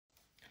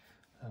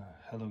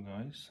Hello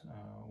guys,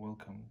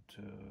 welcome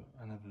to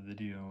another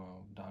video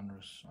of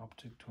Donruss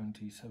Optic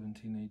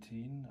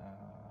 2017-18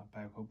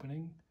 pack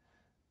opening.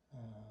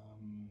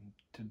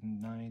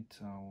 Tonight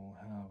I will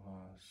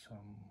have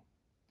some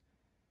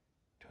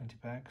 20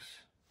 packs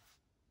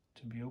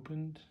to be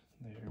opened.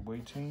 They're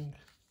waiting,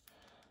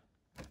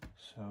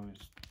 so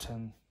it's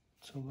 10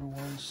 silver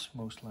ones,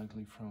 most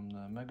likely from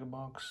the mega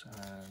box,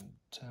 and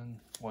 10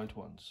 white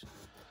ones.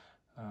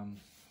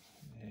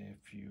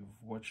 If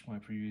you've watched my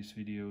previous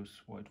videos,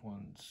 white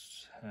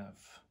ones have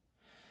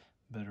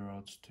better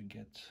odds to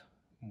get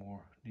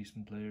more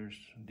decent players,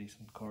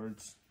 decent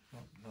cards,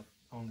 not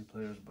only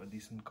players but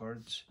decent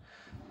cards,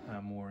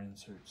 more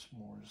inserts,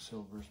 more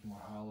silvers,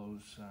 more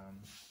hollows,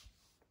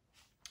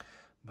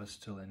 but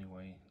still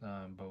anyway,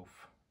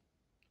 both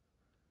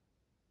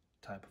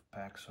type of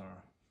packs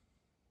are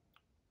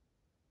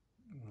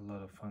a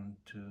lot of fun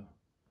to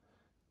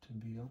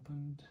be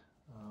opened.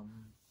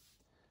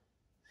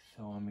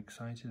 So I'm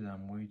excited,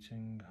 I'm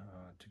waiting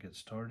to get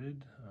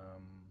started.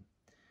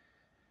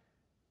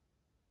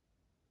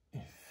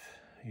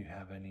 If you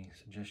have any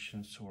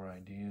suggestions or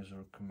ideas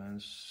or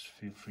comments,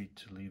 feel free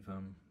to leave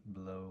them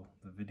below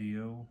the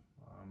video.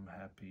 I'm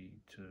happy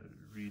to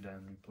read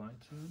and reply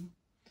to them.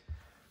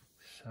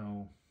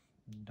 So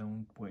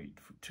don't wait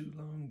for too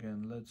long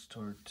and let's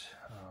start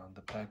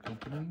the pack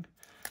opening.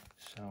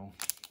 So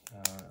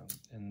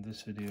in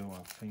this video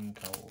I think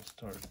I will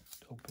start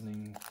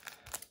opening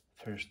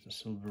first the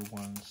silver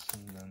ones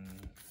and then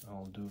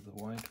I'll do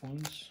the white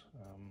ones.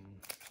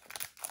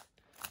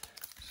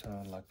 So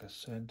like I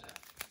said,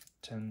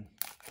 10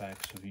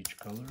 packs of each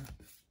color,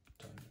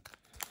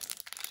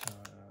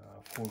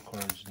 4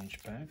 cards in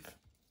each pack,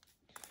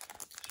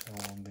 so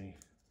will be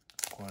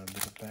quite a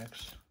bit of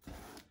packs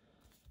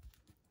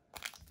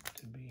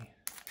to be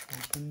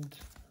opened.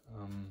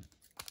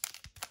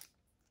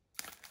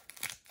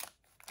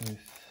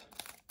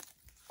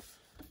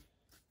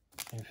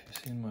 If you've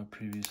seen my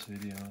previous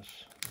videos,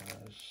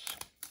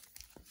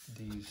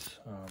 these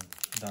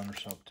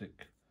Donruss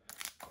Optic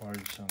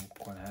cards, I'm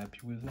quite happy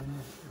with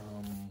them.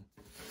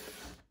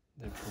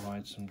 They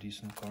provide some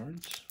decent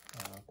cards,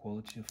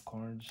 quality of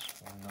cards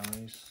are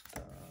nice,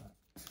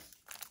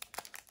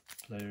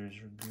 players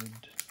are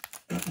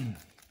good.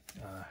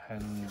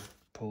 Hadn't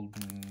pulled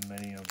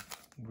many of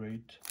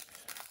great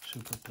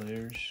super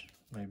players,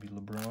 maybe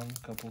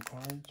LeBron, couple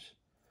cards,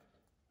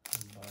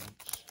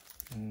 but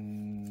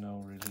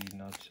no, really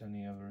not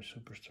any other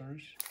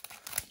superstars.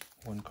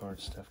 One card,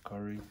 Steph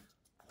Curry,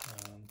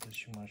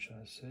 pretty much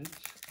that's it.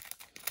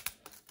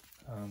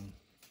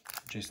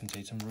 Jason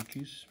Tatum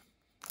rookies,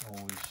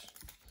 always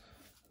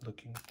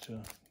looking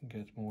to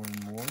get more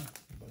and more,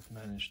 but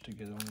managed to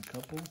get only a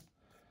couple.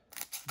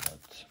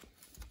 But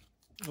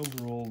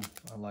overall,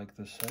 I like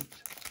this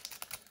set,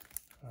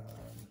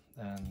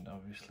 and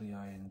obviously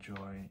I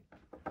enjoy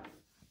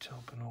to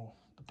open all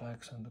the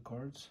packs and the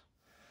cards,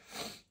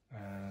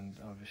 and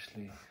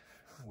obviously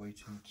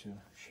waiting to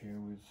share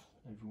with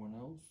everyone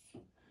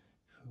else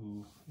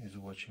who is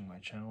watching my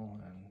channel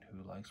and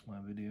who likes my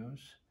videos.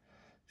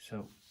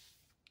 So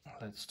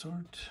let's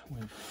start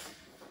with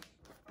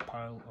a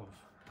pile of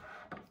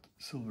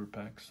silver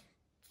packs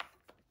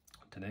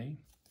today.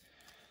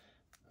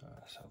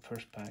 So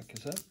first pack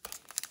is up.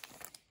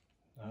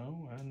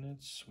 Oh, and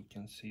we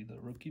can see the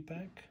rookie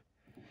pack,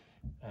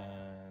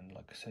 and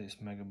like I said,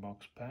 it's mega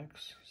box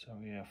packs, so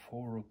we have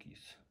 4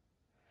 rookies: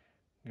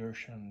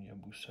 Gershon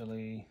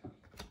Yabusele,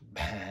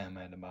 Bam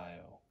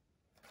Adebayo,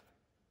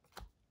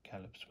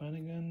 Caleb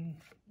Swanigan,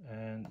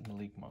 and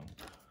Malik Monk.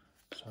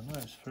 So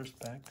nice first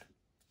pack,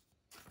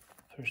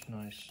 first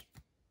nice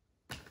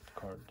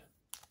card.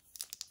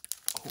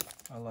 Cool,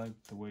 I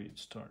like the way it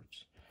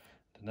starts.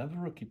 Another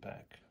rookie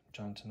pack: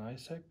 Jonathan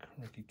Isaac,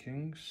 Rookie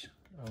Kings,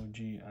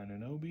 OG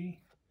Anunoby,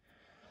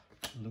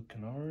 Luke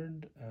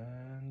Kennard,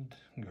 and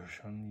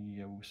Gershon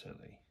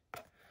Yabusele.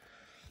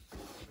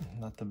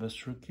 Not the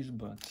best rookies,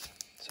 but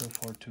so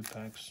far 2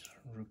 packs,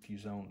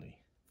 rookies only.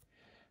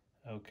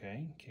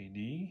 Okay,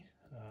 KD,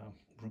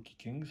 Rookie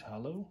Kings,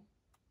 Hollow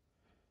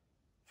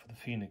for the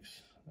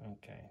Phoenix.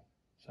 Okay,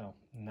 so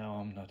now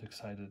I'm not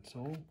excited at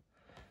all.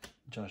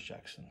 Josh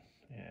Jackson,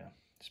 yeah,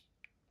 his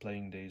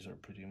playing days are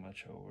pretty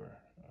much over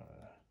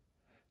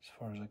as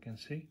far as I can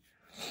see,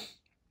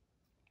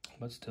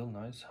 but still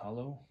nice.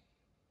 Hollow,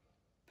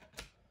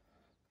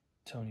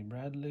 Tony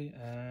Bradley,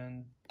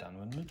 and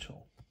Donovan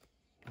Mitchell.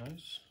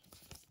 Nice.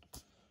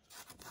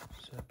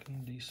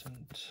 Second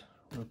decent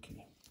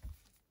rookie.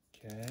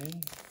 Okay,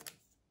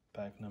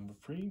 pack number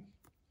 3.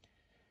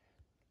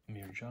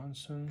 Amir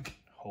Johnson,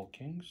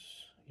 Hawkins,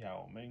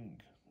 Yao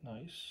Ming.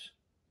 Nice.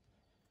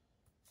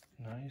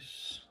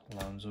 Nice.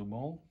 Lonzo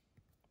Ball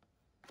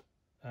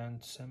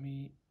and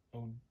Semi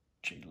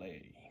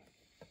Ojale.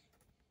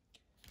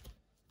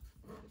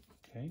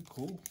 Okay,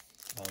 cool.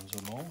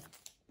 Lonzo Ball.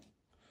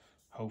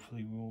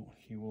 Hopefully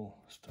he will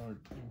start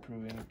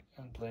improving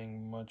and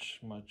playing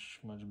much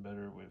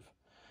better with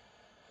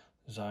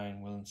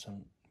Zion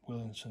Williamson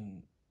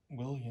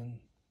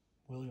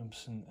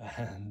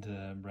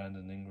and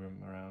Brandon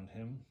Ingram around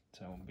him.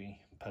 So will be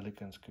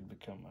Pelicans could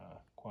become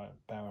quite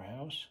a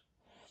powerhouse.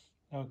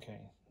 Okay,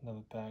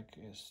 another pack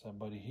is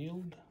Buddy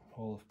Hield,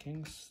 Hall of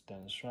Kings,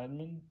 Dennis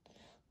Rodman,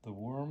 The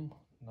Worm,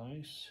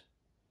 nice.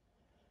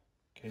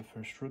 Okay,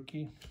 first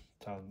rookie,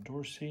 Tyler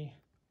Dorsey,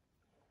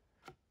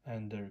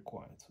 and Derek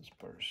White for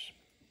Spurs.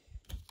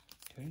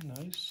 Okay,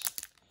 nice.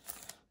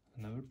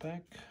 Another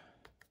pack,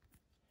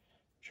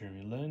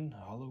 Jeremy Lin,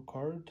 hollow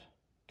card.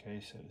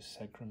 Okay, so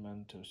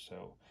Sacramento,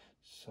 so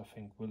I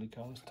think Willie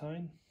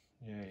Cauley-Stein.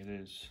 Yeah, it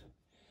is.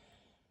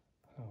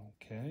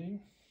 Okay,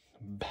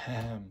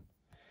 Bam.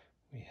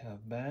 We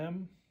have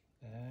Bam,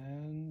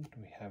 and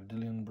we have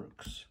Dillon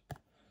Brooks.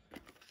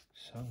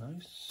 So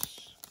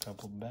nice.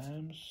 Couple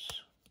Bams.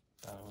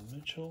 Donovan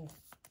Mitchell.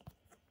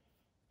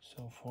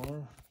 So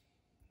far,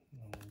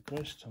 I'm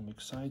impressed, I'm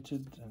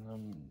excited, and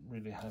I'm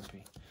really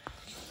happy.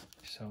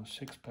 So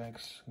 6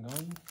 packs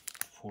gone,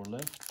 4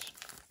 left.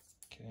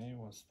 Okay,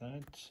 what's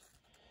that?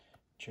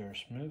 J.R.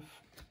 Smith,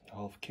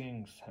 Hall of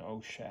Kings,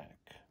 oh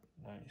Shaq,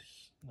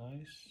 nice,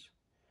 nice.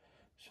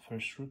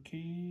 First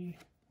rookie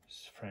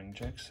is Frank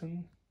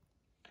Jackson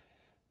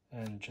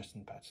and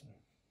Justin Patson.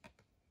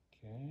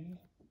 Okay,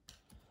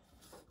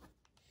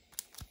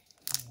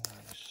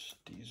 nice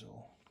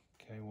Diesel.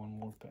 Okay, one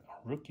more pack,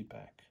 rookie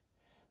pack.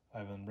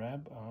 Ivan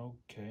Rabb,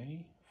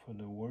 okay, for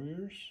the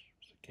Warriors.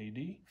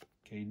 KD,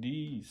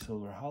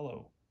 Silver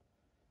Hollow.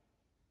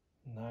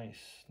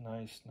 Nice,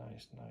 nice,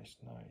 nice, nice,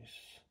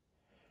 nice.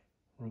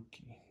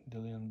 Rookie,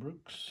 Dillon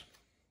Brooks.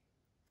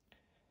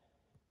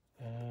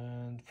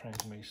 And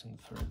Frank Mason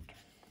III.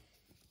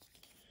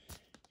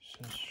 So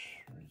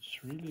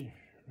it's really,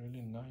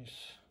 really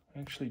nice.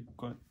 Actually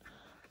got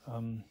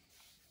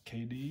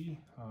KD,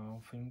 I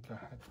think I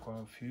had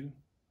quite a few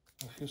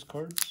of his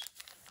cards.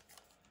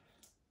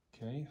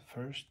 Okay,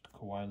 first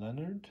Kawhi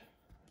Leonard.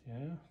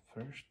 Yeah,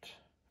 first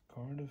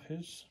card of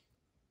his.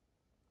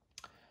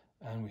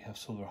 And we have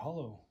Silver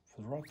Hollow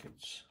for the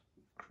Rockets.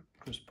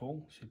 Chris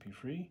Paul,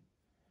 CP3.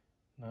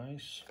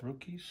 Nice.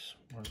 Rookies,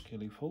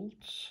 Markelly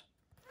Fultz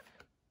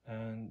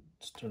and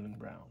Sterling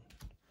Brown.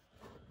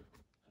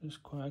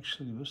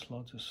 Actually, this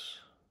lot is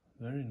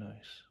very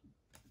nice.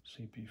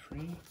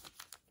 CP3.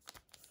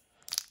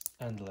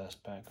 And the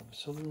last pack of the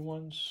silver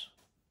ones.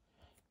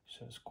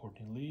 Says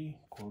Courtney Lee,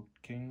 Court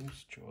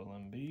Kings, Joel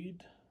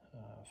Embiid.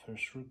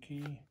 First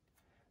rookie,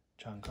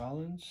 John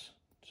Collins.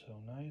 So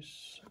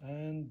nice.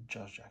 And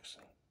Josh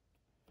Jackson.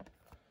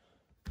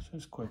 So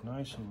it's quite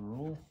nice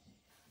overall.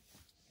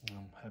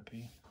 I'm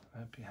happy.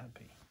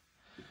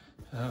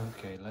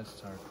 Okay, let's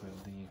start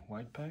with the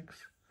white packs.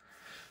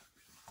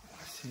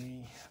 Let's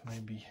see,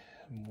 maybe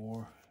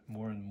more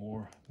and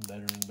more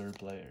better and better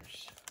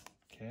players.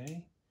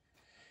 Okay.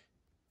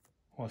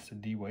 What's the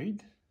D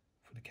Wade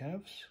for the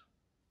Cavs?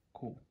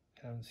 Cool.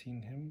 Haven't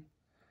seen him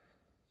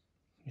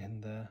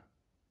in the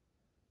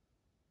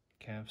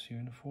Cavs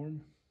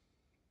uniform.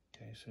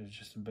 Okay, so it's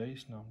just a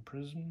base,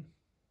 non-prism.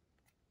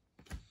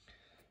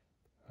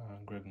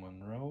 Greg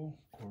Monroe,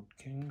 Court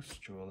Kings,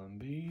 Joel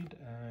Embiid,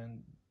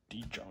 and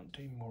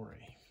DeJounte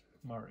Murray.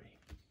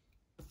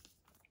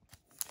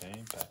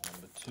 Okay, pack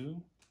number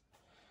 2.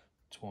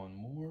 It's one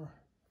more.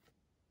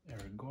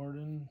 Eric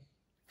Gordon,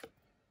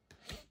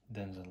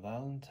 Denzel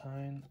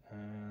Valentine,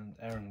 and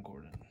Aaron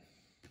Gordon.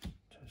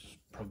 There's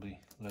probably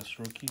less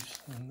rookies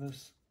in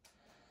this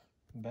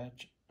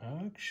batch.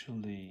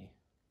 Actually,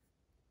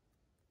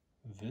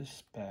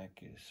 this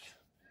pack is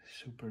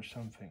super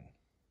something.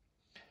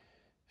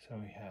 So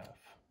we have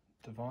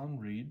Devon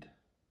Reed,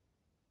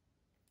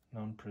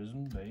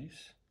 non-prism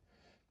base.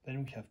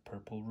 Then we have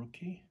purple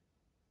rookie,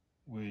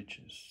 which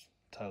is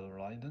Tyler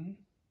Lydon.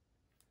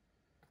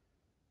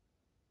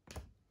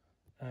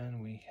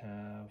 And we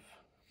have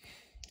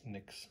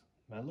Knicks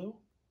Mello,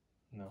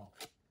 no,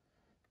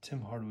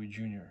 Tim Hardaway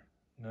Jr.,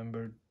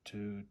 numbered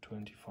to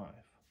 25.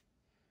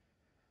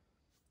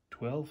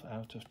 12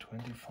 out of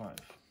 25.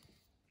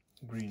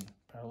 Green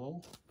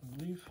parallel, I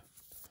believe.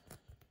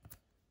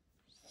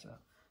 So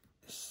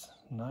it's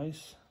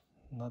nice,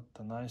 not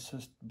the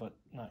nicest, but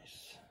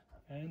nice.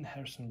 And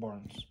Harrison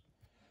Barnes.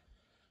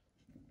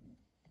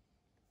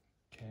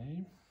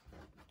 Okay.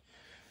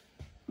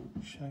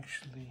 It's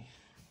actually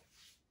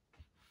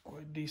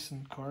quite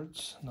decent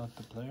cards, not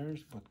the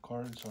players, but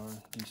cards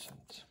are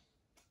decent.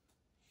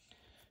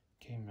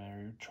 Okay,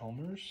 Mario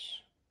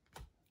Chalmers,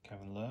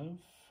 Kevin Love,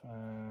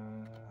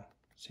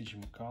 CJ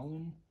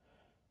McCollum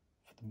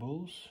for the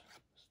Bulls.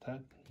 Is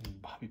that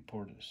Bobby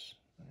Portis?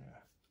 Yeah.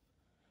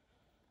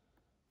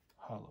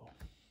 Hollow.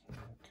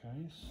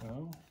 Okay,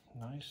 so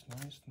nice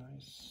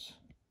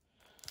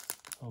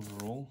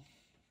overall.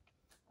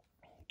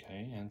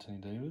 Okay, Anthony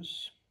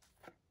Davis,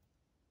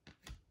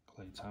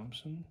 Klay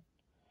Thompson,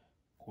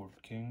 Court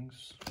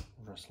Kings,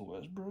 Russell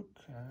Westbrook,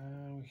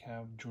 and we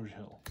have George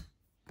Hill.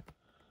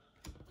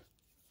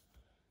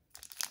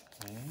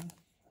 Okay,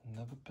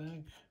 another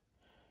pack.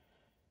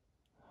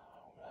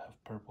 We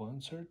have purple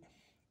insert.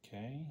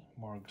 Okay,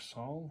 Marc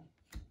Gasol,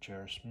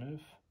 J.R.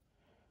 Smith.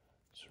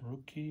 It's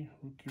rookie,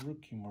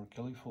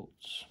 Markelly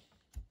Fultz.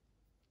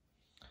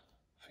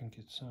 I think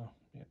it's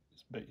yeah,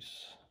 it's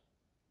base.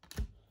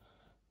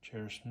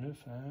 J.R.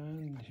 Smith,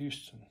 and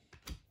Houston.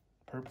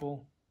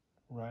 Purple,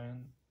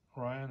 Ryan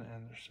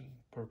Anderson,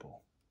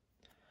 purple.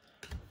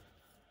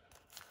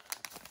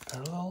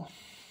 Parallel.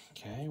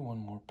 Okay, one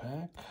more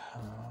pack.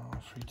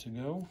 Free to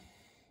go.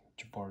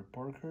 Jabari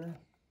Parker,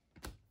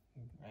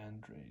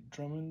 Andre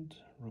Drummond,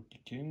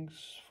 Rookie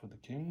Kings for the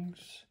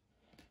Kings.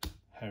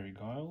 Harry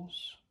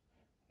Giles.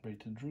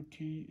 Rated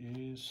rookie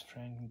is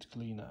Frank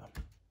Ntilikina.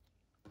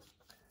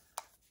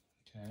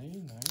 Okay,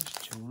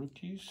 nice. 2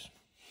 rookies.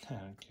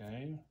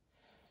 Okay.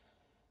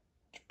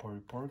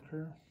 Jabari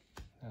Parker,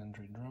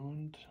 Andre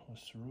Drummond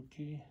was the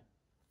rookie.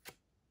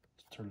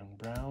 Sterling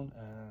Brown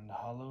and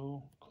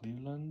Hollow,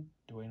 Cleveland,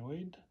 Dwayne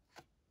Wade.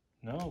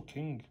 No,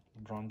 King,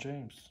 LeBron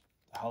James.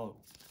 Hollow.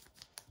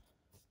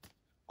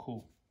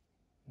 Cool.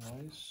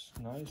 Nice,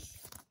 nice.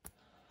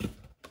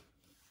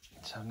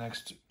 So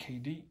next,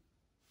 KD.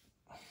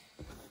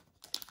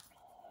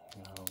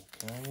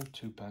 Okay,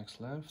 2 packs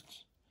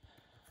left.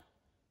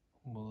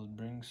 Will it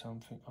bring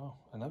something? Oh,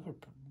 another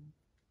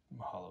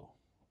hollow.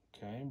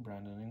 Okay,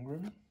 Brandon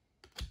Ingram,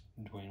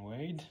 Dwayne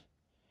Wade,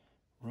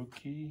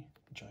 rookie,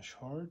 Josh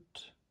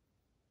Hart.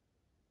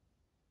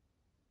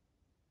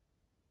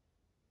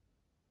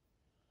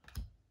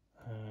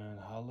 And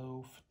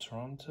hollow for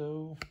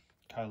Toronto,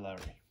 Kyle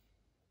Lowry.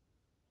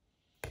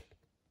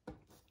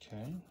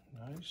 Okay,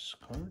 nice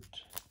card.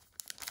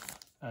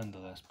 And the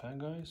last pack,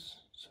 guys.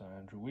 So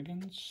Andrew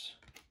Wiggins,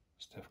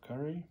 Steph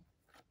Curry,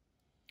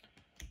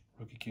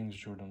 rookie Kings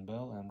Jordan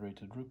Bell, and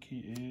rated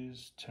rookie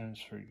is Terrence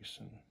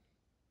Ferguson.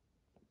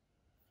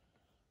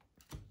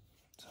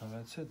 So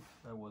that's it.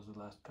 That was the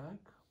last pack.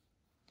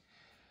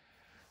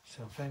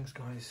 So thanks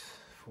guys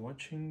for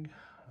watching.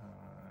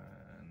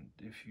 And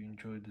if you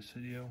enjoyed this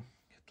video,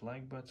 hit the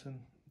like button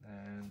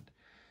and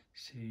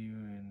see you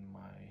in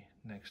my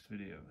next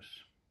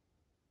videos.